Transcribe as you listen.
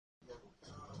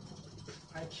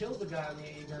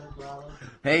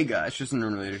Hey guys, just an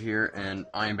unrelated here, and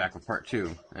I am back with part 2.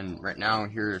 And right now,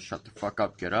 here is Shut the Fuck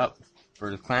Up, Get Up for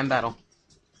the clan battle.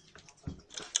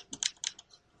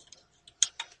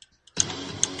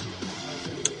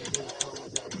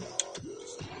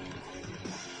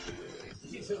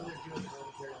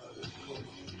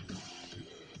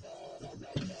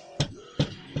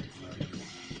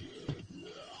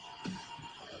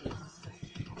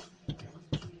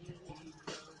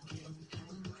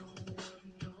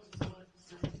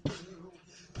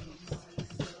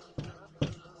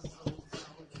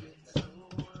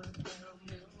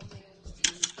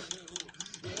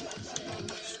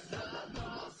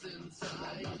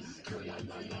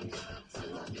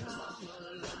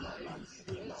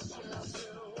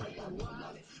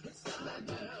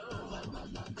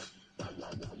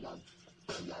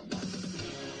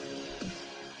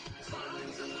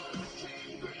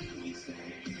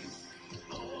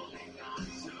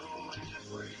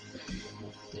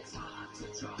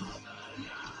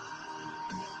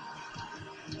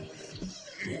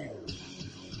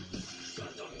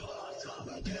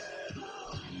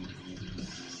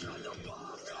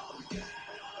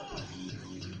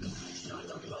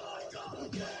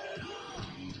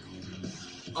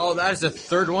 Oh, that is the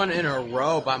third one in a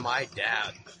row by my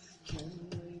dad.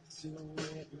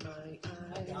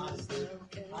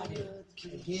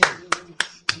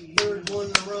 Third one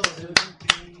in a row, dude.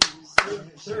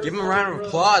 Give him a round of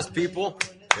applause, people.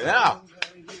 Yeah.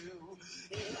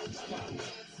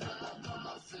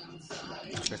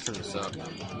 Let's turn this up.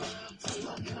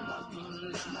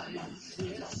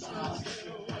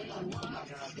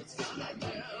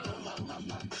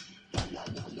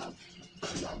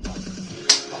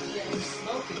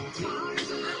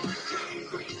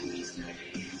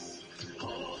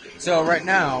 So right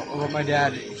now, with my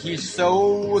dad, he's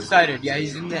so excited. Yeah,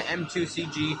 he's in the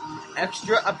M2CG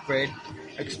extra upgrade,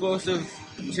 explosive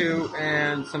 2,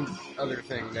 and some other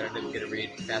thing that I didn't get to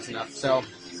read fast enough. So,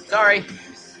 sorry.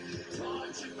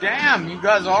 Damn, you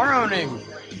guys are owning.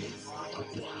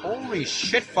 Holy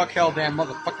shit, fuck hell, damn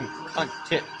motherfucking cunt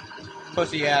tit,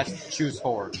 pussy ass, choose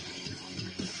whore.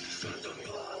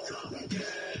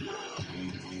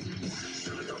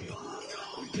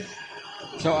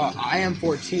 So, I am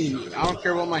 14. I don't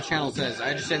care what my channel says.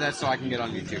 I just say that so I can get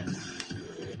on YouTube.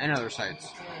 And other sites.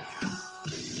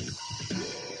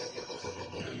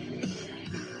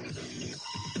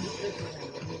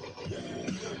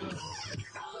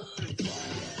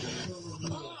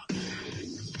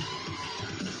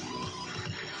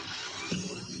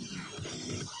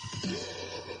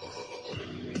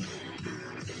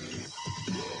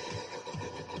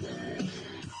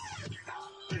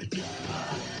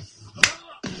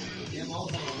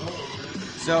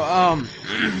 So,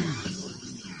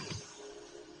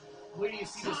 Where do you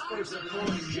see this first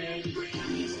recording, man?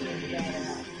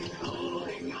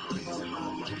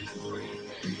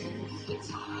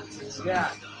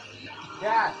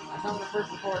 Dad, I found the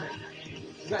first recording.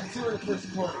 You got 2 in the first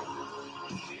recording.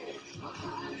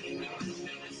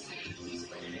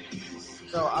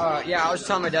 So, yeah, I was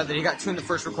telling my dad that he got 2 in the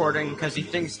first recording because he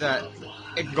thinks that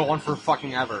it can go on for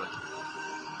fucking ever.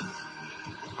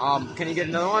 Can you get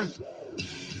another one?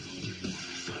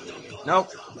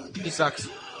 Nope. He sucks.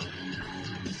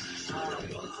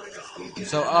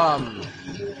 So,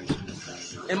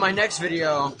 in my next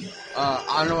video,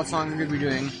 I don't know what song I'm going to be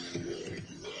doing.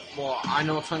 Well, I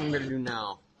know what song I'm going to do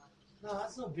now. No,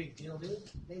 that's no big deal, dude.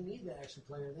 They need the action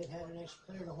player. They've had an action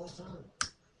player the whole time.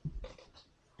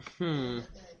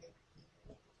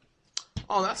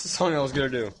 Oh, that's the song I was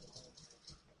going to do.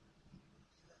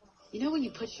 You know when you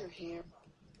put your hair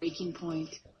breaking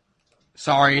point?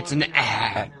 Sorry, it's an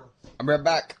ad. I'm right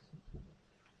back.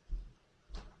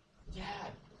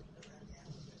 Dad.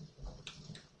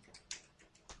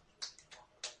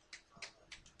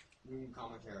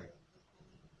 Commentary.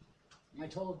 I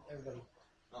told everybody.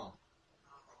 Oh.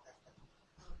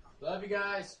 Love you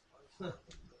guys.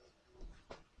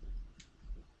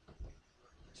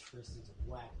 Tristan's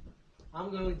whack. I'm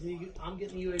getting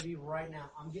the UAV right now.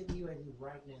 I'm getting the UAV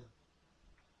right now.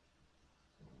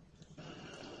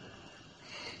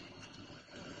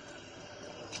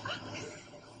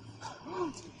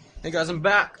 Hey guys, I'm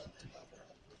back.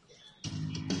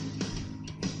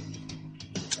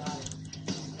 Got it.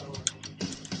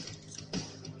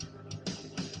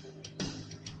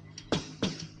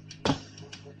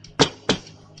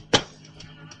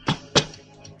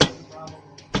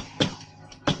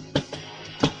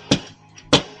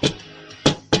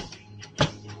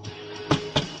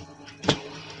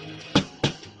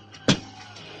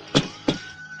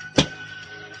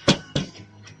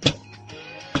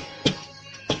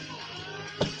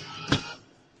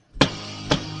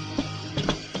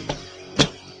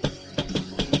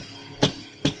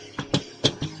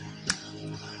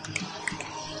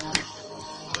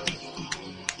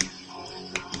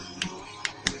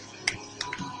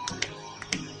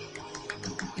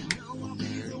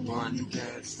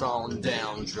 Falling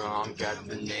down drunk at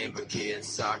the neighbor kid's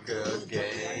soccer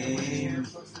game.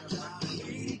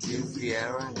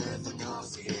 Fiera in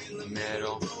the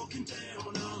middle.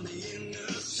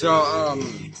 So,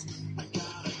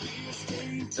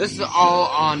 this is all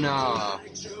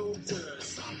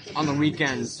on the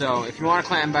weekend. So, if you want a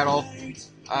clan battle,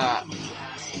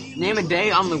 name a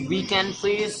day on the weekend,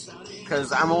 please.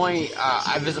 Because I'm only,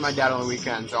 I visit my dad on the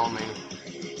weekends only.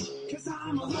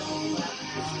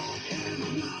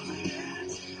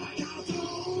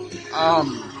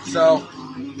 So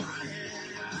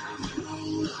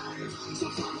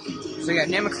yeah,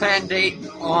 name a clan date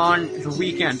on the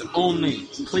weekend only,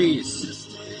 please.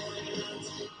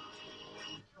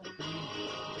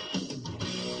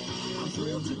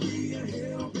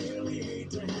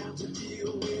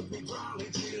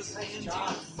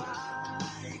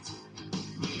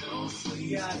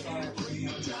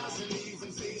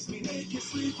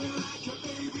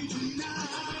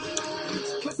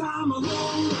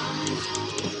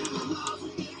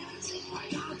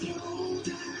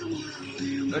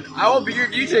 But I will be your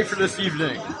DJ for this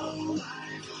evening.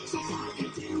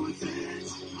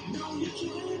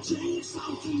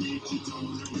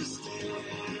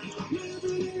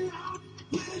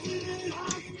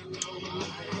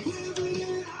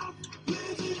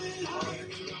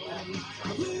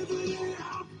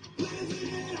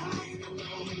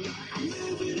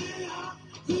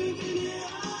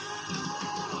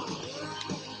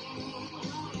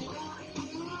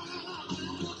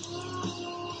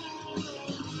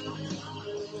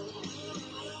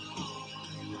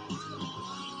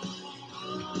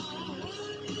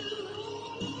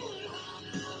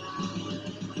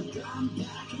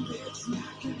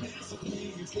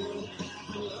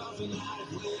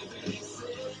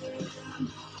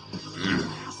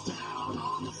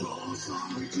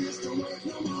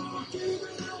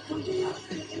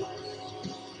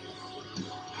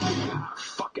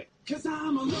 Fuck it. 'Cause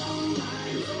I'm alone.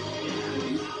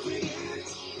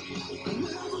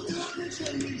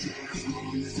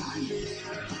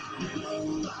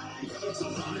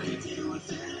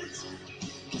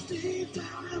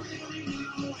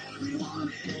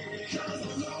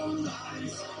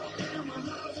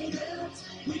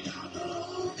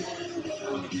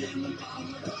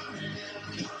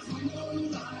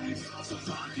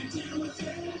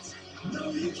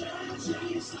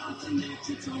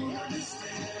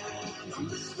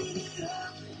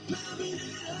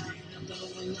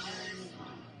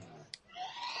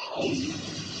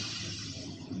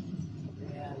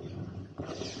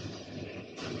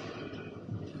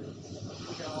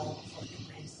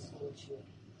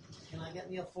 Can I get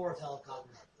me a fourth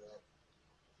helicopter?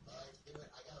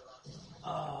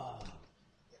 I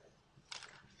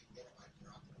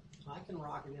can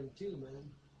rocket him too, man.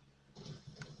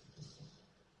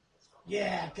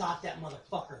 Yeah, got that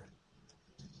motherfucker.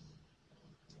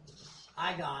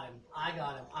 I got him.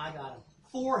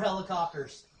 4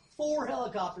 helicopters. 4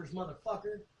 helicopters,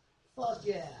 motherfucker. Fuck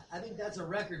yeah. I think that's a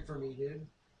record for me, dude.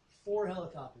 4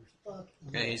 helicopters. Fuck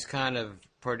Yeah, he's kind of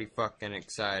pretty fucking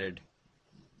excited.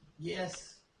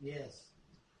 Yes.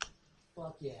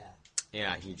 Fuck yeah.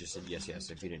 Yeah, he just said yes,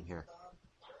 if you didn't hear.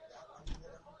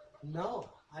 No,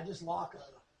 I just lock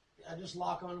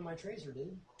onto my tracer,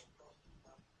 dude.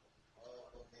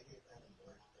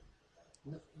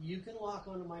 No, you can lock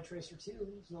onto my tracer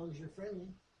too, as long as you're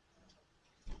friendly.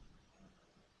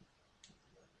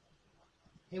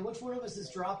 Hey, which one of us is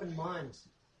dropping mines?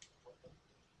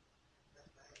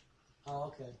 Oh,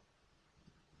 okay.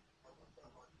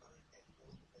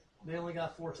 They only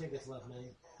got 4 tickets left,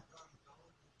 man.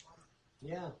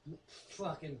 Yeah,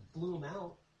 fucking blew them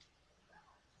out.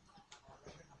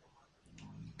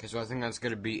 Okay, so I think that's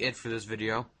going to be it for this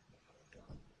video.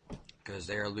 Because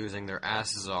they are losing their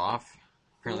asses off.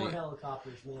 4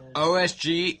 helicopters, man.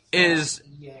 OSG is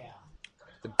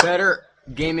the better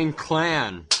gaming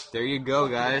clan. There you go,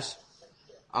 guys.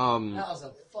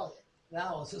 That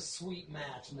was a sweet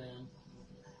match, man.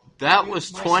 That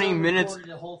was My 20 son minutes.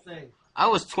 recorded the whole thing. That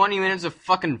was 20 minutes of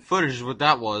fucking footage is what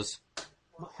that was.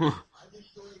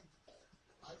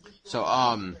 So,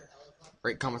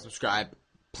 rate, comment, subscribe.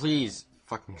 Please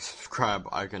fucking subscribe.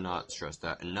 I cannot stress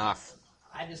that enough.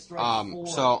 I just struck 4.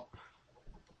 So,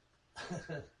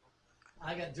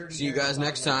 I got dirty. see you guys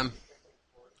next time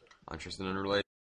on Tristan Unrelated.